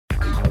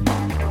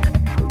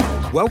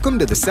Welcome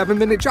to the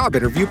 7-Minute Job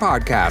Interview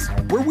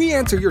Podcast, where we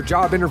answer your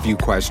job interview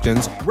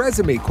questions,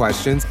 resume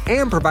questions,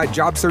 and provide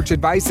job search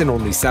advice in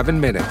only 7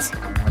 minutes.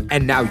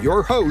 And now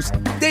your host,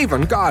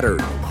 Davon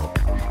Goddard.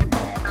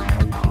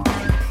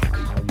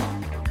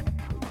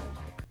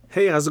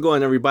 Hey, how's it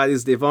going, everybody?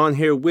 It's Davon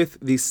here with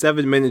the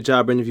 7-Minute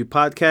Job Interview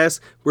Podcast,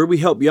 where we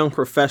help young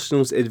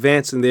professionals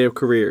advance in their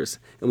careers.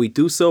 And we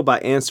do so by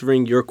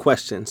answering your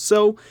questions.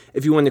 So,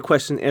 if you want a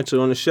question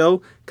answered on the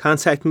show,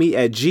 contact me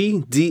at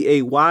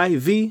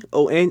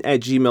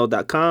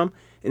gdayvon@gmail.com,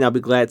 and I'll be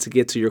glad to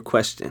get to your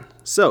question.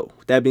 So,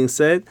 with that being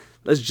said,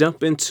 let's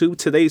jump into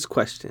today's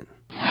question.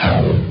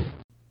 I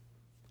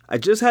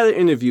just had an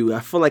interview.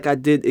 I feel like I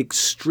did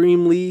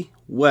extremely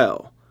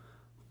well,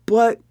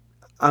 but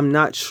I'm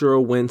not sure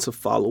when to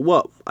follow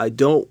up. I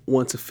don't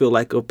want to feel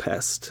like a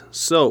pest.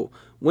 So,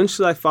 when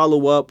should I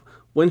follow up?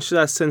 When should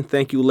I send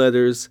thank you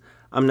letters?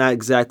 I'm not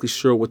exactly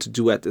sure what to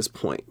do at this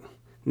point.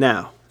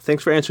 Now,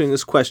 thanks for answering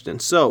this question.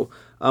 So,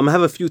 I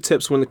have a few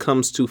tips when it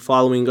comes to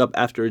following up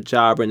after a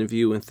job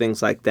interview and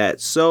things like that.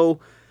 So,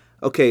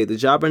 okay, the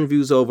job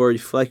interview's over. You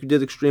feel like you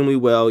did extremely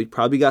well. You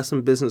probably got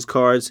some business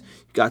cards.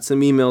 You got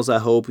some emails, I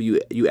hope. You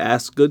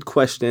asked good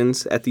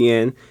questions at the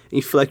end, and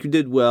you feel like you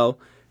did well.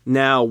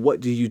 Now,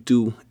 what do you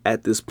do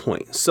at this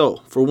point?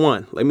 So, for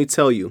one, let me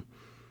tell you,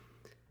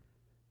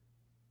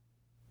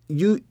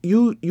 you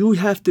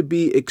have to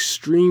be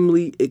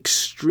extremely,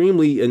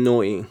 extremely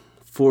annoying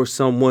for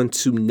someone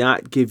to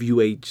not give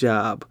you a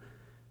job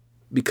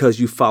because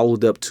you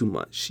followed up too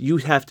much. You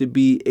have to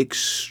be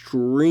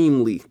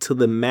extremely to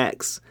the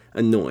max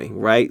annoying,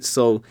 right?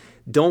 So,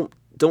 don't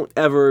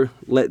ever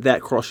let that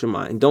cross your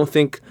mind. Don't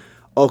think,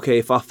 okay,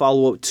 if I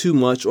follow up too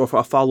much, or if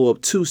I follow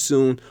up too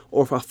soon,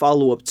 or if I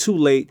follow up too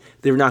late,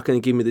 they're not going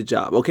to give me the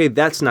job. Okay,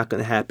 that's not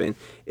going to happen.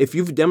 If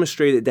you've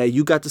demonstrated that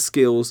you got the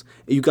skills,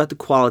 and you got the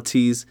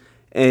qualities,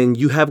 and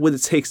you have what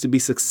it takes to be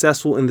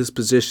successful in this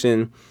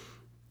position,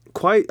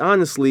 quite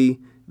honestly,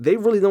 they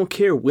really don't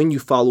care when you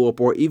follow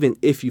up or even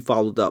if you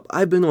followed up.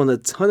 I've been on a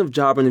ton of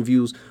job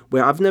interviews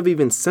where I've never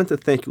even sent a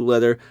thank you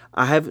letter.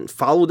 I haven't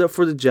followed up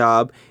for the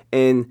job,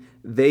 and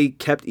they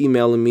kept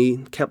emailing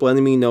me, kept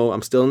letting me know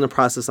I'm still in the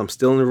process, I'm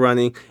still in the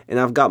running, and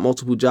I've got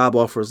multiple job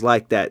offers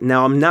like that.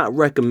 Now, I'm not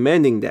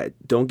recommending that.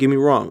 Don't get me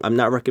wrong. I'm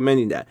not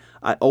recommending that.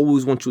 I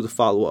always want you to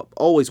follow up.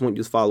 Always want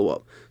you to follow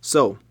up.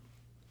 So,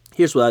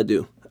 here's what I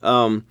do.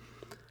 I'll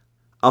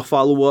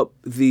follow up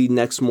the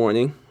next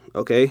morning,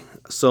 okay?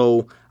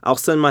 So, I'll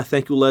send my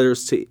thank you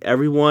letters to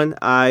everyone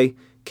I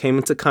came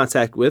into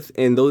contact with,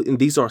 and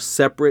these are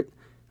separate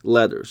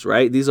letters,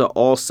 right? These are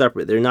all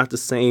separate. They're not the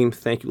same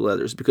thank you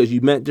letters because you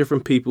met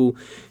different people.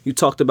 You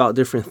talked about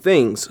different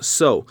things.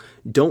 So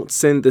don't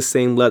send the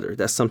same letter.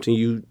 That's something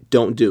you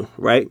don't do,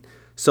 right?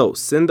 So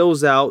send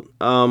those out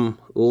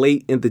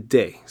late in the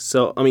day.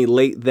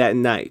 Late that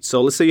night.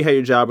 So let's say you had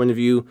your job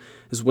interview.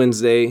 It's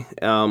Wednesday.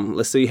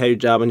 Let's say you had your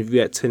job interview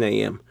at 10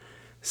 a.m.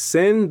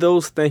 Send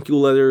those thank you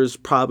letters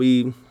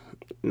probably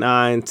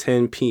 9,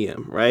 10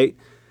 p.m., right?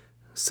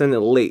 Send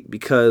it late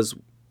because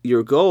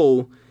your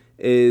goal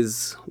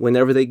is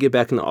whenever they get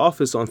back in the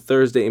office on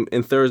Thursday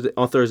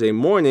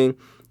morning,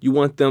 you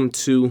want them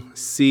to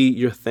see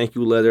your thank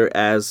you letter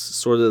as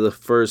sort of the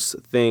first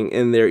thing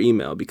in their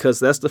email, because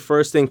that's the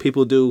first thing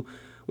people do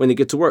when they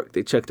get to work.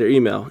 They check their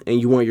email,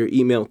 and you want your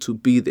email to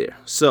be there.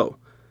 So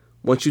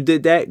once you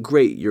did that,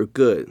 great, you're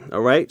good. All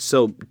right.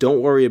 So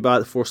don't worry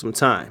about it for some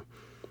time.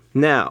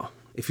 Now,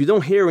 if you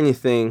don't hear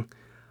anything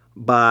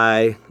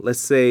by, let's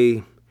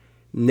say,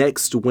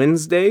 next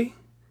Wednesday,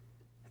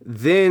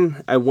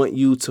 then I want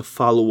you to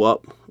follow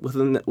up with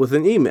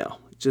an email,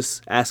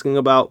 just asking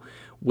about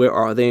where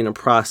are they in the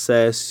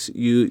process.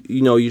 You're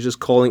just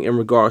calling in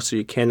regards to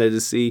your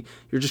candidacy.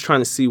 You're just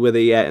trying to see where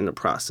they at in the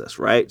process,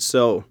 right?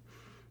 So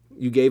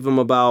you gave them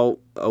about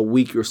a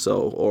week or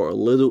so, or a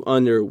little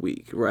under a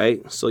week,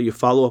 right? So you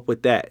follow up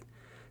with that.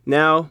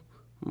 Now,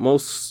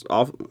 most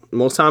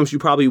times you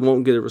probably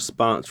won't get a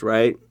response,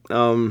 right?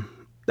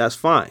 That's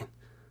fine.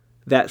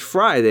 That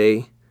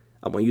Friday,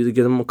 I want you to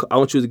give them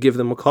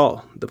a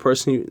call. The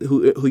person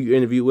who you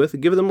interview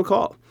with, give them a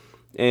call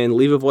and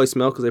leave a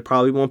voicemail, because they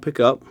probably won't pick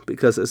up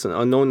because it's an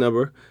unknown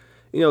number.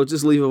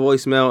 Just leave a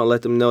voicemail and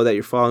let them know that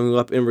you're following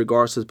up in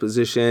regards to the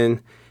position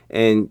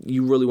and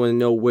you really want to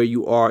know where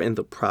you are in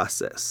the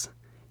process.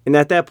 And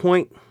at that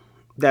point,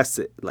 that's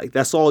it. Like,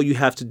 that's all you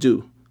have to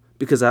do,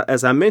 because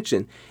as I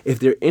mentioned, if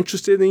they're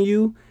interested in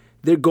you,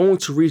 they're going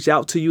to reach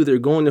out to you. They're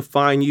going to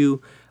find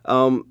you.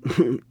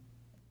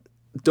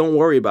 Don't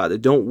worry about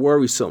it. Don't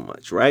worry so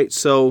much, right?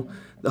 So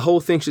the whole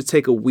thing should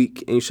take a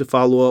week, and you should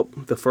follow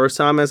up the first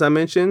time, as I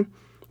mentioned,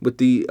 with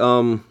the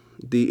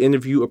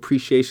interview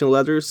appreciation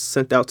letters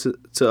sent out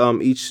to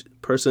each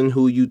person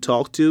who you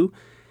talk to,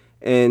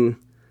 and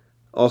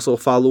also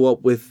follow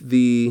up with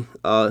the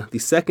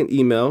second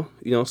email,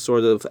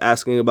 sort of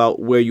asking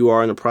about where you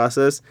are in the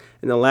process,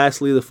 and then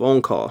lastly the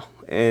phone call.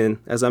 And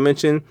as I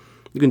mentioned,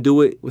 you can do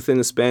it within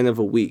the span of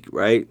a week,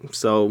 right?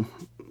 So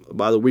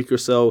about a week or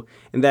so,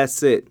 and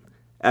that's it.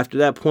 After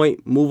that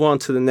point, move on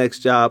to the next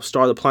job,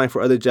 start applying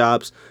for other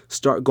jobs,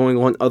 start going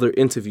on other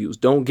interviews.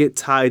 Don't get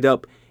tied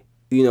up,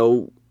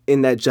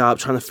 in that job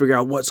trying to figure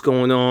out what's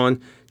going on,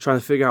 trying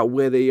to figure out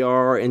where they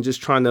are, and just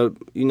trying to,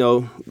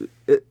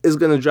 it's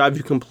going to drive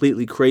you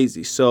completely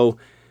crazy. So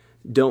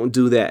don't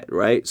do that,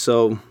 right?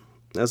 So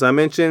as I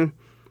mentioned,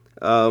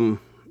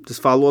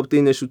 just follow up the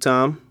initial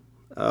time,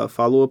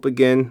 follow up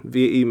again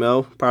via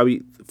email,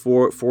 probably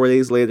 4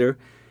 days later.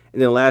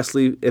 And then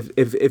lastly,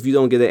 if you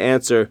don't get an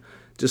answer,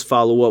 just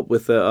follow up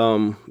with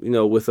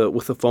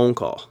a phone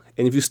call.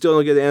 And if you still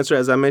don't get an answer,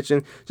 as I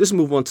mentioned, just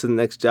move on to the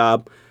next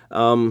job.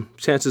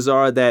 Chances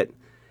are that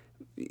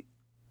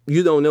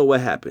you don't know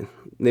what happened.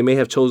 They may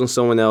have chosen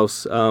someone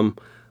else.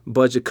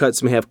 Budget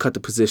cuts may have cut the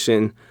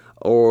position,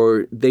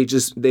 or they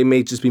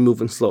may just be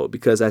moving slow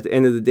because at the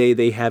end of the day,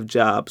 they have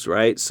jobs,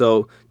 right?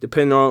 So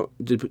depending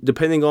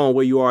on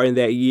where you are in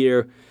that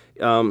year,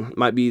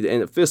 might be the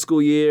end of fiscal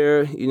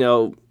year,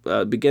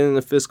 beginning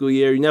of fiscal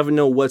year. You never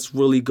know what's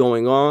really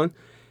going on.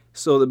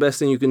 So the best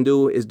thing you can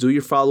do is do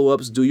your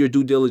follow-ups, do your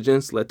due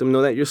diligence, let them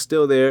know that you're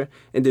still there,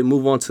 and then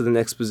move on to the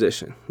next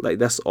position. Like,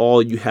 that's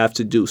all you have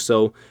to do.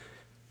 So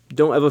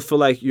don't ever feel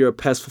like you're a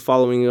pest for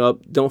following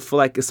up. Don't feel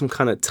like it's some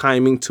kind of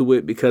timing to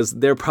it because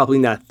they're probably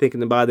not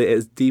thinking about it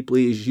as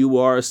deeply as you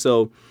are.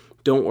 So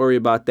don't worry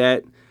about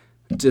that.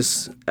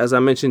 Just, as I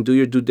mentioned, do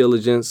your due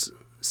diligence,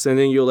 send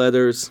in your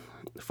letters,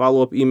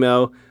 follow-up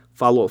email,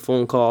 follow-up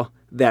phone call.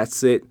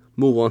 That's it.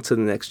 Move on to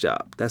the next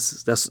job.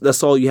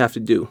 That's all you have to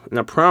do. And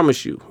I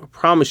promise you,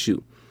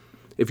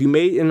 if you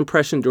made an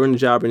impression during the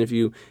job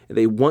interview and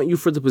they want you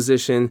for the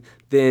position,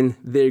 then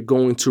they're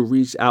going to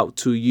reach out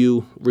to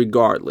you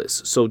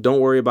regardless. So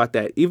don't worry about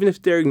that. Even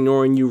if they're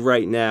ignoring you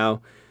right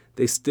now,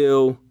 if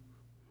you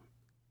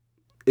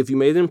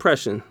made an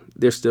impression,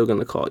 they're still going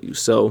to call you.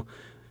 So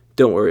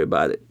don't worry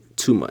about it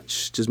too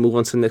much. Just move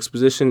on to the next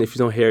position if you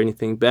don't hear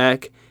anything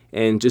back,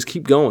 and just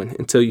keep going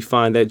until you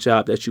find that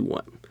job that you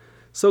want.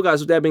 So guys,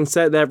 with that being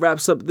said, that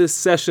wraps up this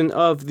session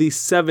of the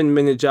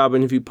 7-Minute Job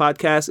Interview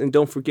Podcast. And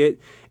don't forget,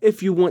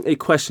 if you want a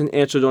question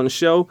answered on the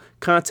show,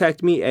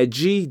 contact me at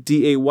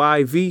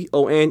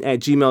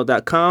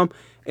gdayvon@gmail.com.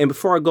 And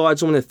before I go, I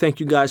just want to thank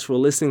you guys for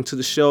listening to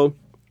the show.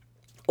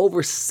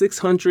 Over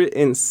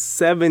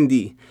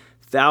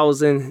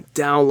 670,000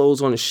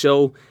 downloads on the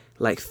show,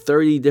 like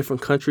 30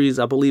 different countries.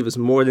 I believe it's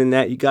more than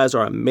that. You guys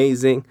are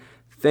amazing.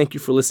 Thank you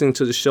for listening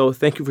to the show.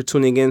 Thank you for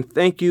tuning in.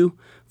 Thank you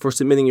for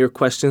submitting your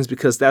questions,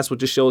 because that's what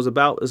the show is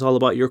about. It's all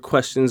about your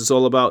questions. It's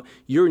all about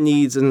your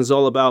needs, and it's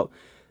all about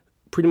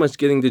pretty much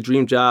getting the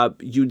dream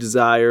job you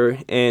desire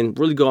and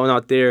really going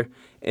out there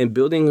and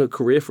building a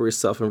career for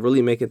yourself and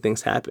really making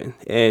things happen.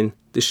 And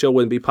this show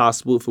wouldn't be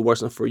possible if it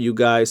wasn't for you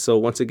guys. So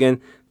once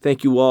again,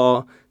 thank you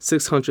all.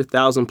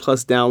 600,000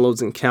 plus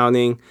downloads and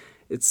counting.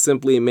 It's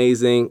simply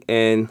amazing,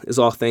 and it's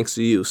all thanks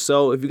to you.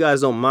 So if you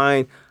guys don't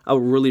mind, I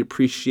would really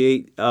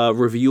appreciate a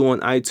review on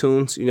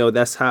iTunes.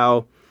 That's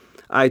how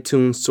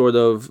iTunes sort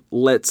of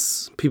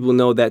lets people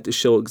know that the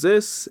show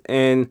exists.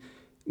 And,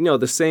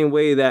 the same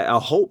way that I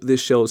hope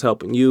this show is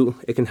helping you,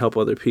 it can help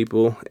other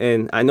people.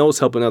 And I know it's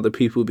helping other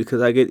people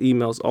because I get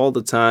emails all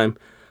the time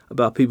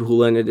about people who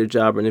landed their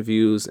job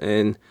interviews.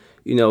 And,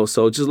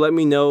 so just let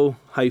me know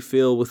how you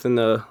feel within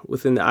the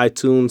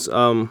iTunes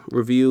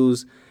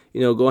reviews.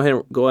 Go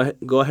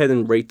ahead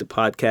and rate the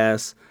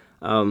podcast,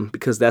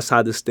 because that's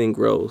how this thing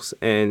grows,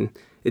 and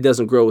it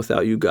doesn't grow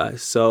without you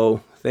guys.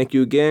 So thank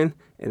you again,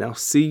 and I'll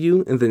see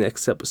you in the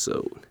next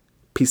episode.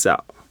 Peace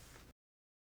out.